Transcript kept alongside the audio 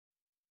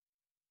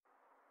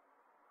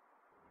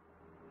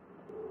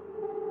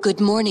Good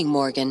morning,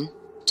 Morgan.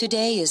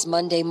 Today is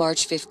Monday,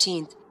 March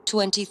 15th,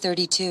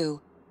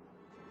 2032.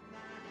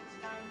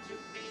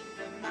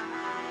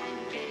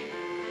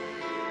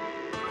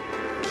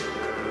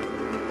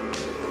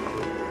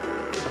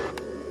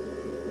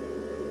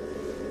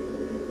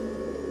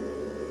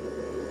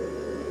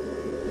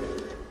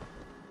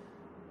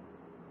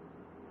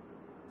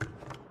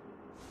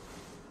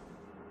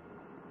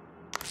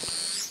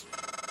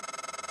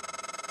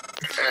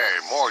 Hey,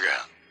 Morgan.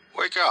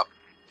 Wake up.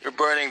 You're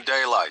burning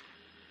daylight.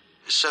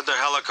 You sent the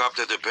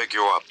helicopter to pick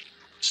you up.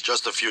 It's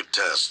just a few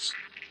tests.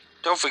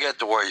 Don't forget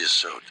to wear your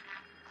suit.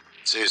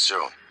 See you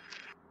soon.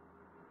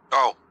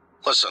 Oh,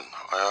 listen,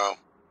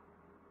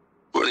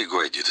 really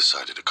great you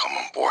decided to come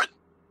on board.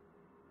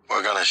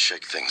 We're gonna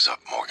shake things up,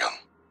 Morgan.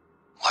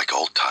 Like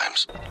old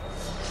times.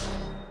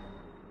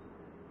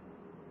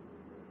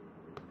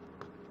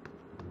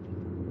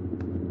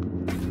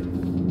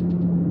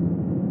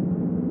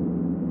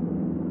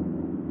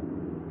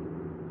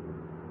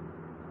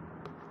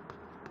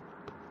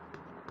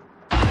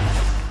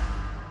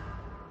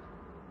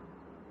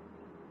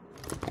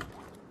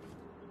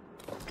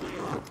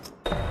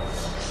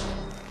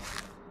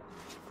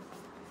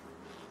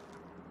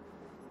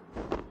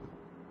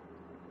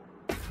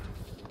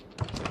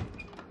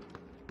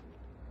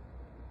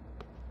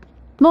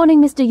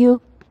 Morning, Mr.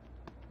 Yu.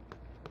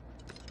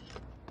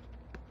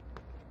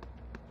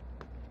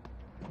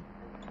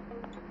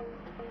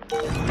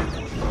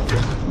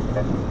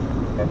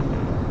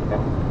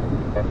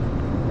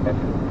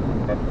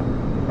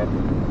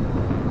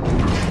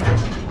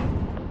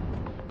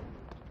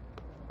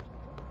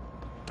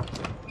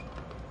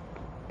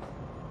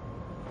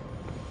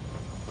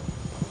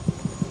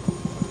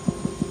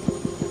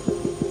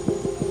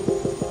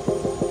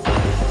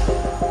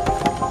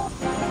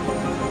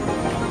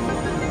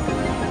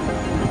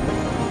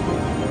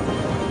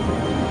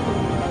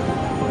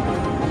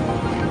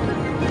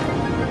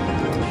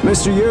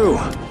 Mr. Yu,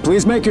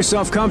 please make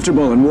yourself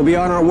comfortable and we'll be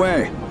on our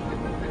way.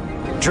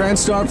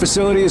 TranStar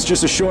facility is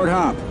just a short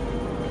hop.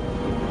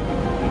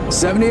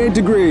 78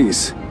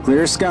 degrees,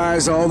 clear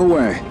skies all the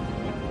way.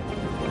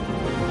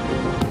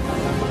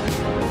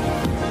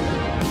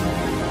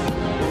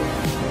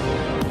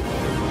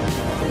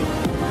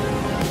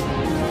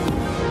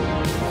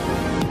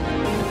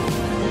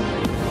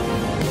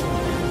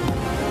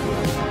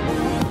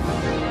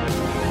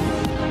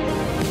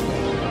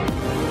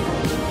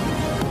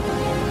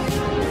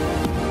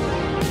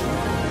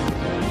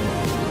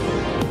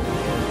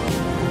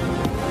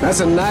 That's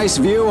a nice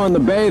view on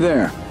the bay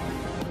there.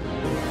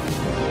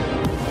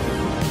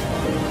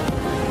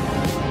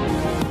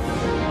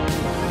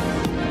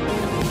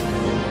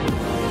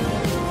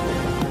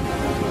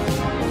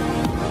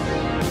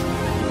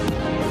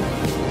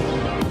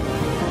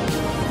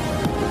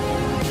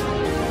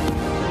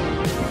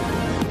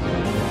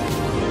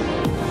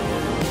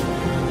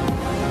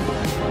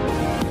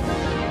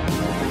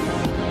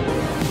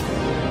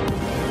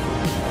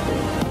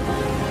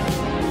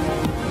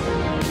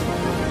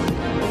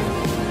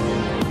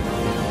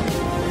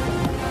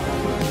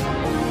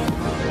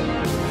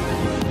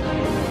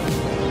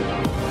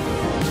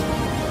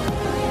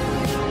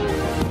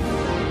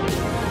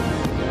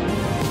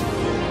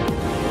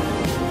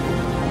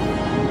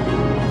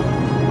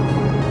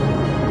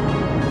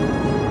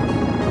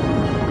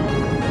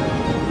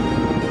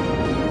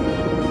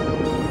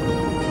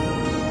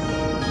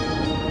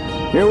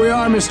 Here we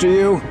are, Mr.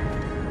 Yu.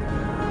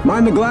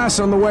 Mind the glass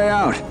on the way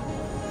out.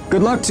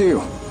 Good luck to you.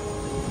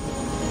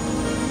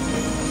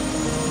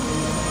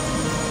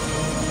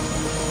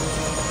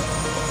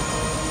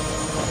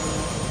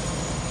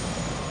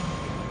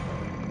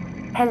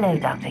 Hello,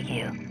 Dr.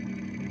 Yu.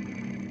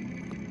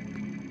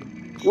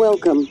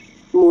 Welcome,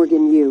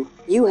 Morgan Yu.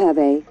 You have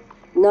a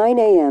 9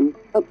 a.m.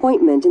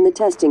 appointment in the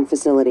testing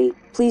facility.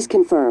 Please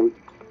confirm.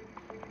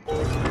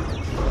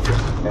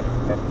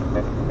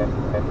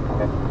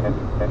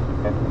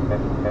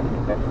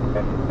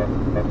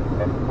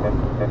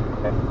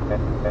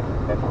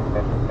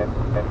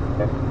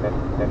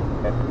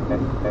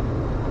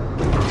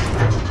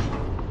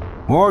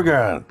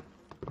 Morgan!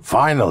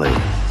 Finally!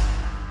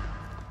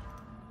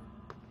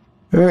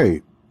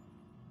 Hey,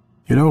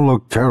 you don't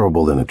look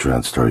terrible in a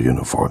TranStar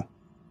uniform.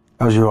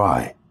 How's your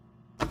eye?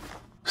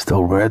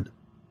 Still red?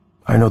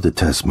 I know the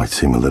test might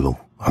seem a little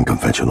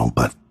unconventional,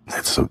 but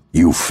it's a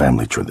Yu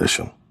family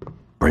tradition.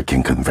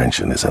 Breaking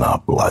convention is in our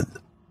blood.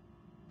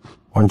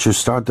 Once you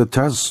start the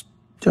test,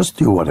 just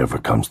do whatever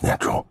comes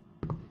natural.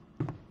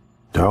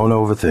 Don't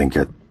overthink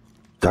it.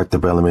 Dr.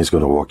 Bellamy's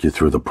going to walk you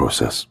through the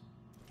process.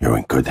 You're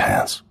in good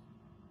hands.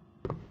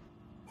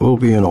 We'll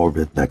be in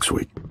orbit next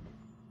week.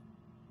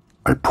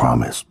 I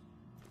promise.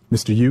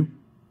 Mr. Yu,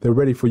 they're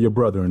ready for your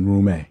brother in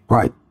room A.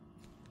 Right.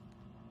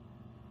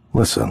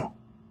 Listen,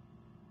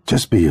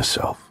 just be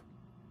yourself.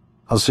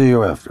 I'll see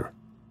you after.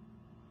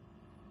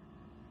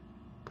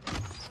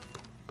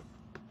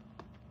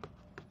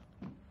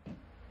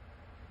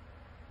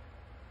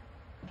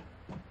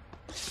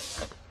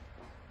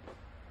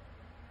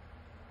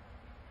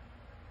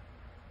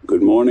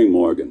 Good morning,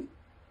 Morgan.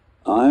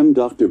 I'm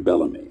Dr.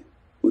 Bellamy.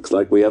 Looks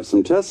like we have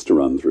some tests to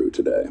run through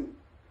today.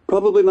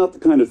 Probably not the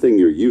kind of thing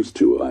you're used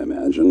to, I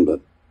imagine,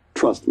 but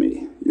trust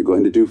me, you're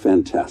going to do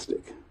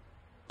fantastic.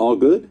 All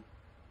good?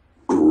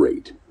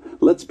 Great.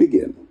 Let's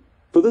begin.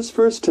 For this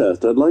first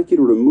test, I'd like you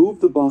to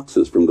remove the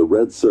boxes from the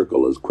red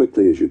circle as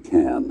quickly as you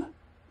can.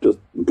 Just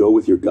go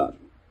with your gut.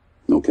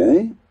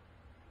 Okay?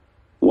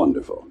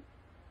 Wonderful.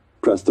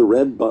 Press the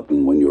red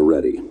button when you're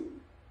ready.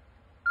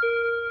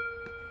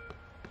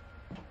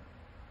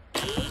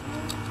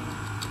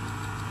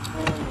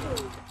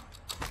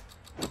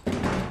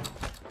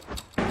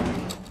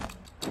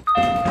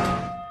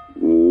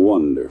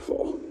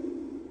 Wonderful.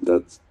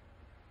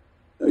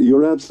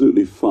 You're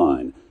absolutely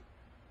fine.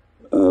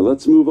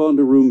 Let's move on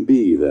to room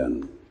B,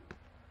 then.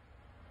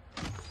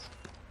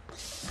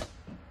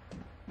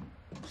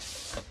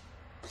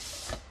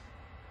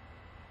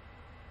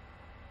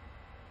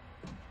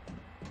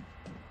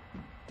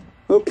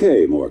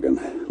 Okay,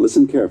 Morgan,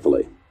 listen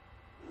carefully.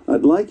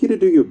 I'd like you to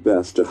do your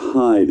best to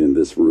hide in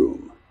this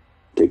room.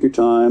 Take your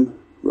time,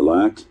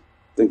 relax,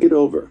 think it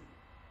over.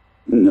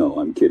 No,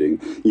 I'm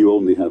kidding. You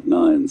only have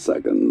 9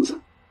 seconds.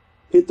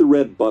 Hit the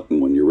red button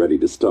when you're ready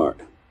to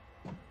start.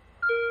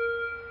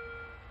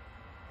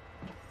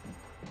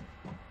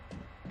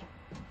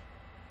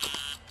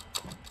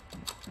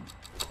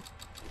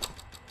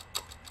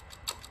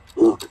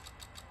 Look.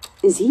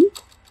 Is he?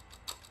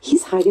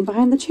 He's hiding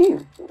behind the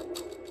chair.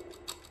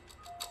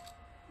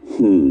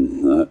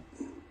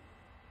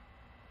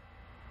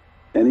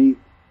 Any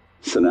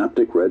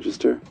synaptic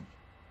register?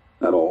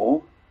 At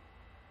all?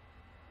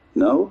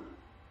 No?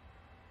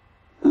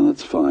 No,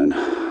 that's fine.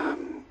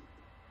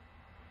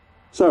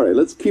 Sorry,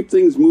 let's keep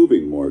things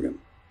moving, Morgan.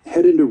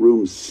 Head into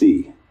room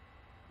C.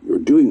 You're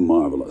doing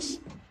marvelous.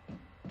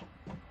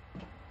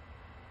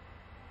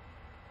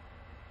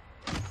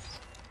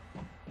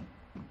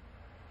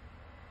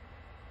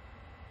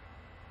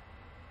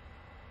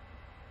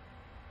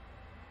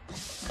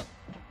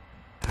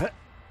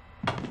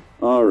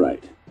 All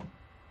right.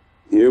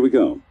 Here we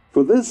go.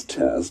 For this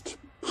test,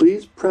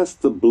 please press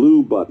the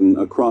blue button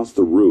across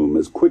the room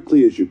as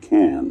quickly as you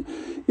can,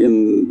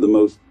 in the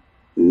most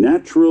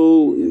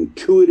natural,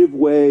 intuitive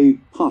way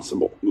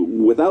possible,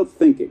 without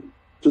thinking.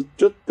 Just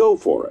go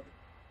for it.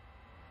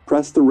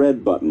 Press the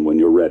red button when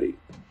you're ready.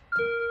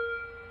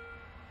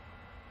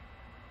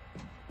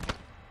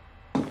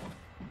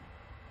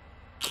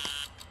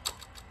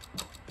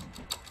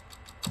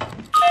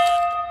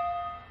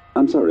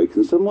 I'm sorry,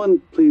 can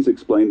someone please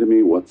explain to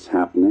me what's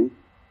happening?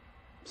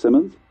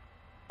 Simmons?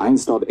 I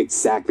installed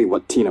exactly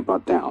what Tina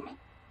brought down.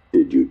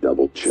 Did you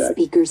double check?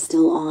 Speaker's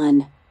still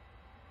on.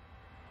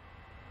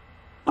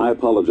 I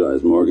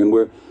apologize, Morgan.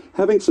 We're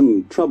having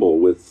some trouble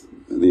with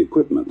the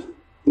equipment.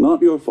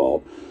 Not your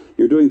fault.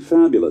 You're doing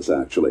fabulous,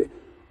 actually.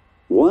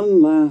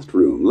 One last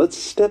room. Let's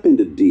step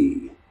into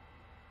D.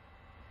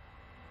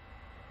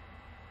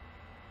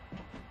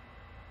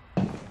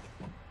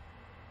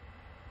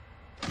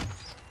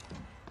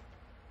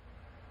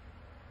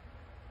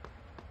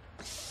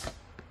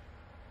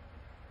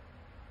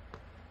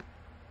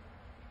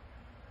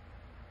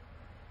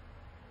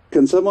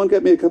 Can someone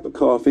get me a cup of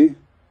coffee?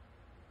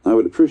 I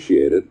would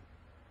appreciate it.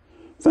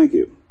 Thank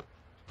you.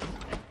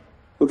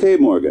 Okay,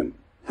 Morgan.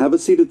 Have a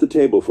seat at the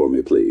table for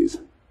me, please.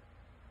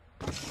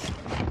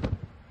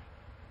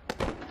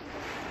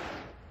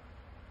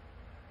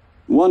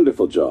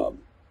 Wonderful job.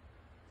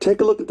 Take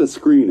a look at the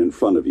screen in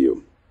front of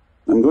you.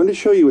 I'm going to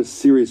show you a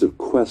series of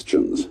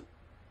questions.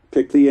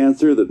 Pick the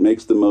answer that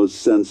makes the most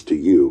sense to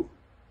you.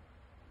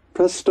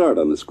 Press start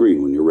on the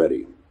screen when you're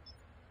ready.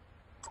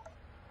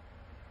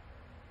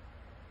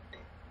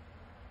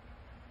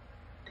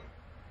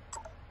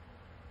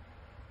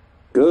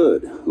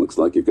 Good. Looks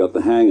like you've got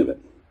the hang of it.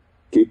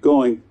 Keep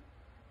going.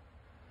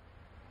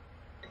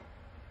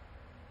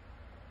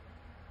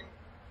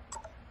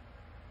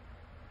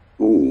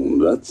 Ooh,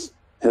 that's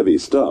heavy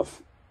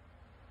stuff.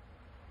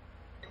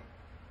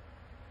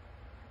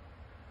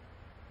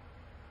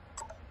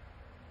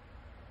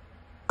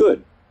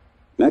 Good.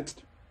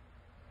 Next.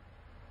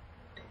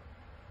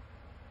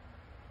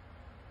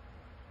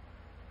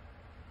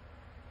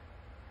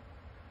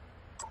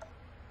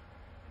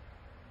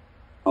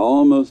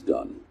 Almost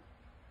done.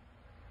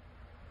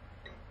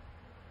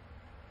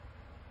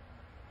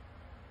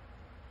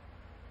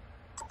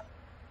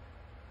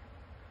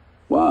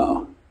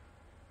 Wow.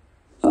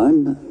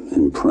 I'm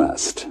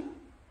impressed.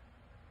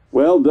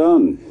 Well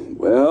done.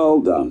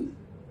 Well done.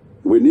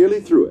 We're nearly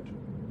through it.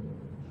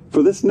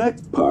 For this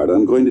next part,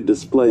 I'm going to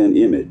display an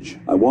image.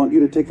 I want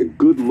you to take a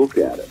good look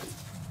at it.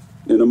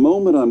 In a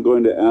moment, I'm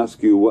going to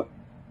ask you what...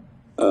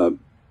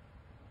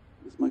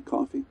 is my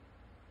coffee?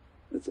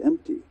 It's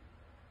empty.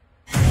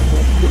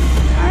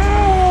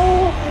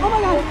 Oh my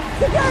god!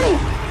 Security!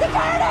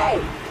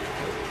 Security!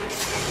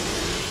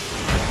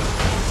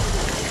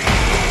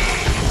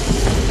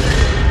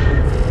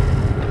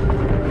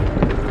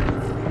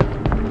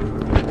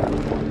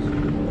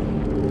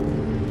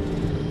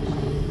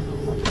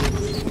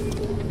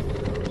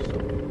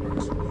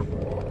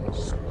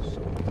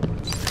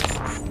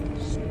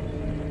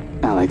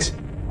 Alex,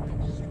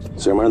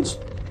 Simmons?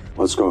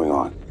 What's going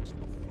on?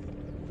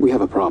 We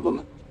have a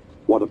problem.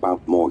 What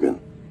about Morgan?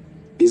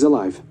 He's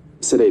alive,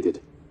 sedated.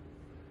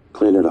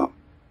 Clean it up.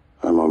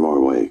 I'm on my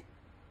way.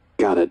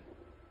 Got it.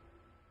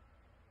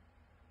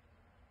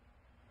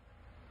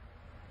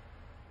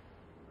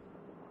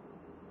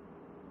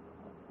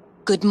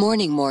 Good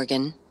morning,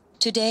 Morgan.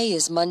 Today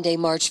is Monday,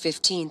 March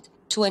 15th,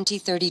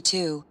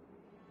 2032.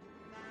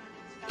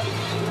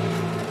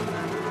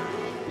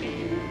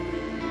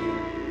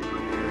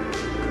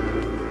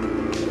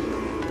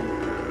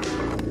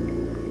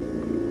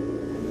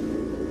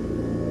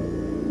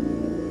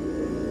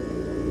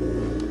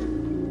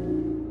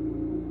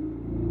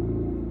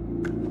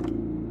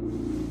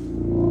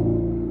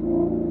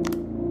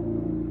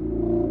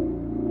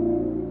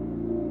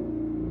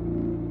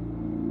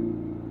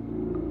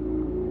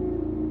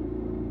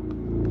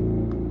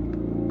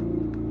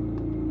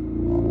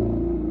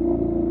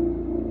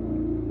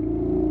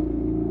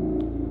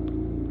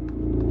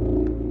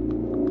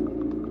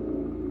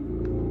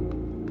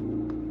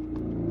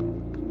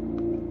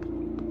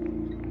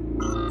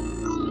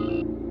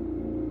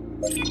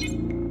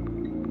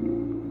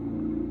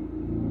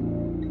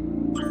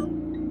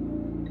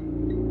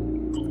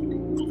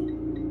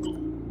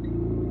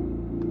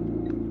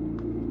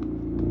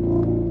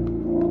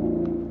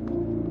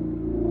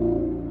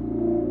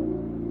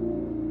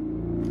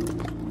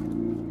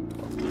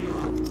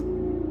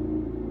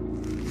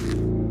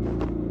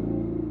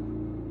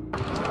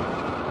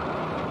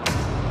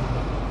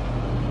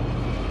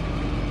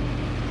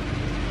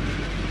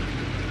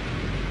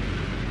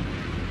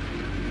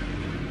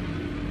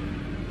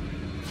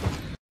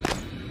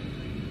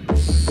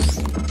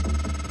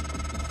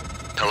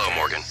 Hello,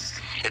 Morgan.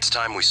 It's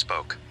time we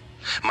spoke.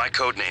 My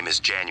code name is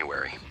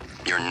January.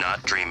 You're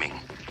not dreaming.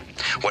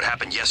 What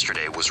happened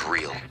yesterday was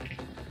real.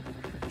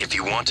 If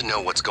you want to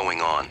know what's going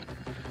on,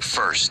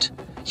 first,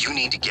 you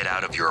need to get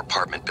out of your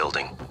apartment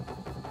building.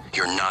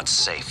 You're not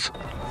safe.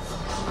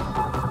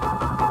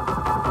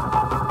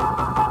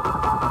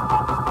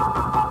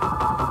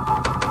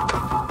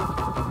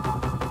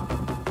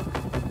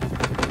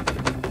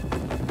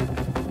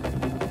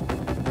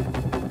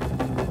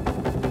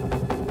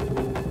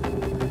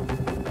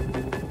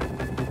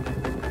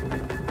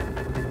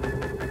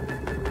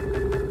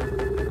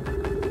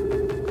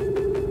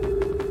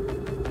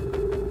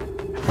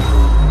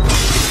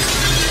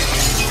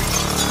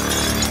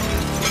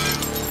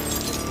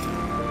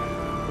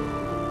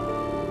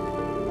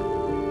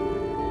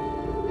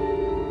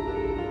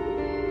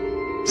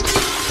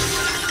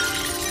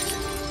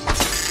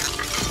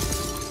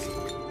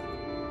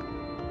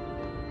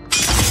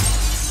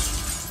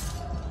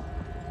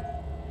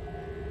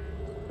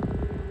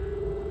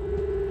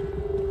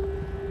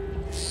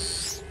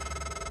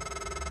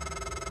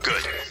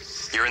 Good.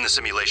 You're in the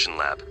simulation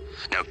lab.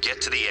 Now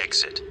get to the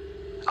exit.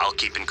 I'll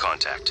keep in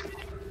contact.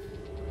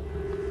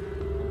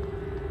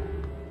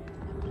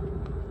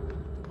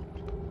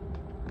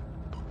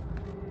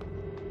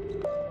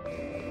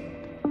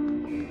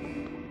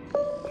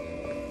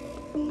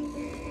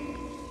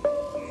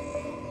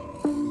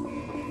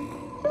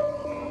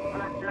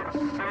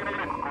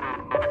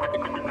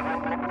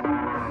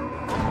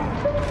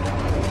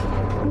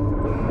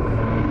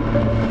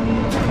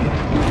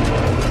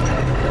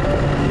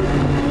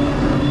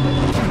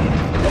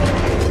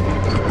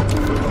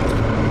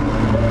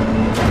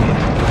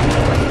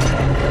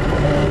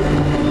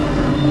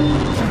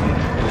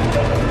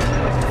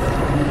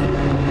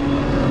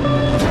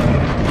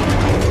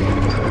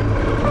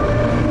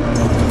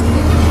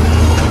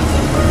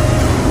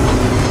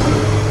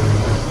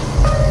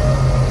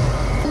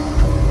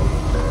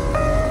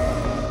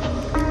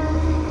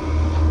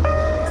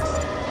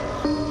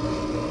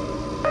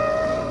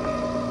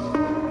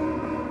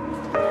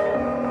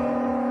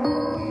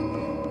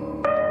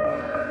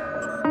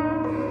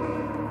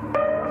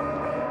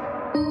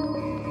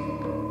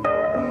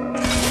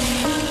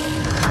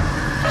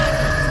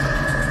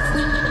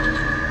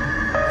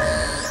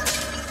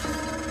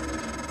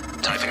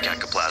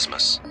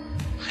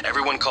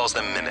 Everyone calls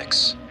them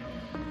mimics.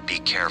 Be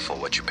careful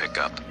what you pick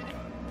up.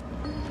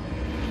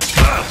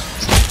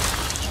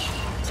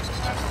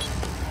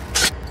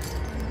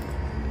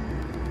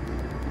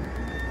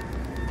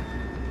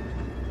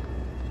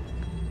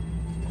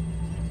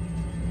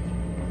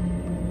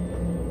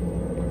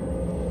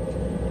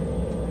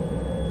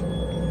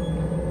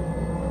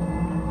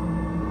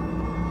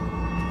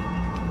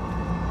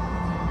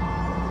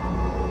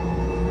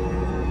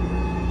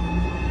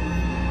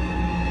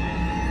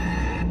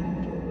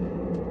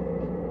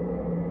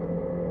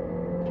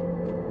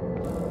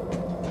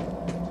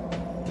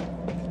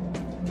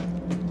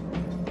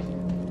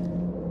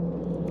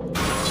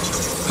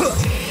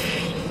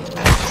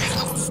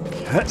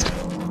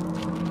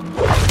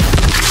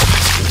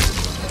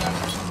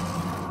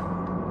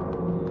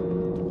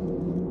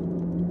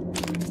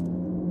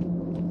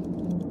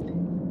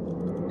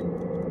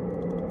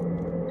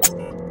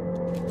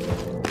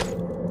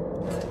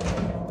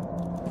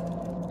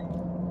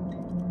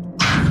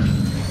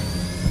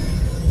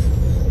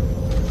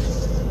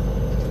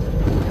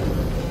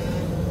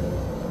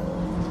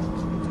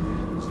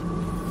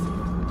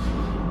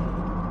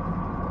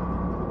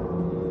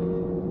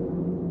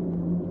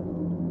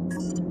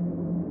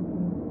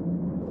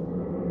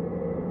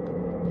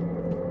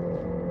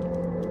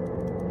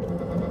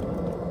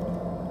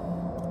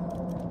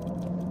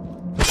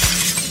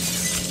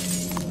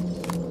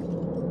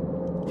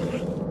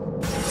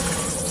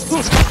 No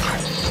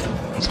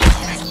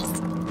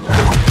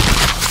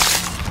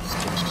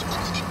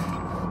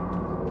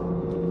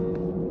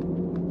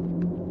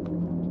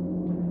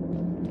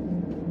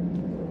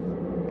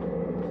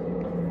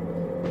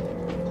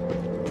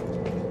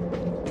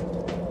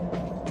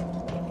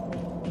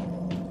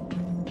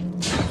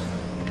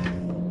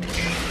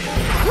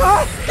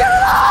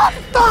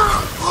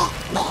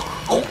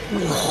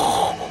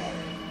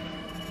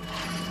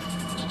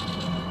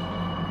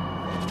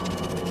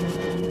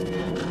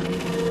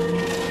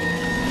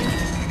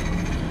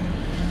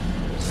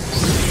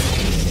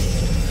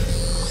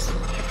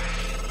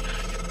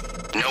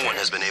one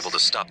has been able to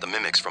stop the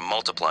mimics from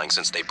multiplying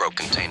since they broke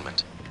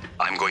containment.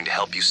 I'm going to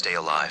help you stay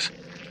alive.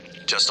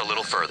 Just a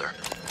little further.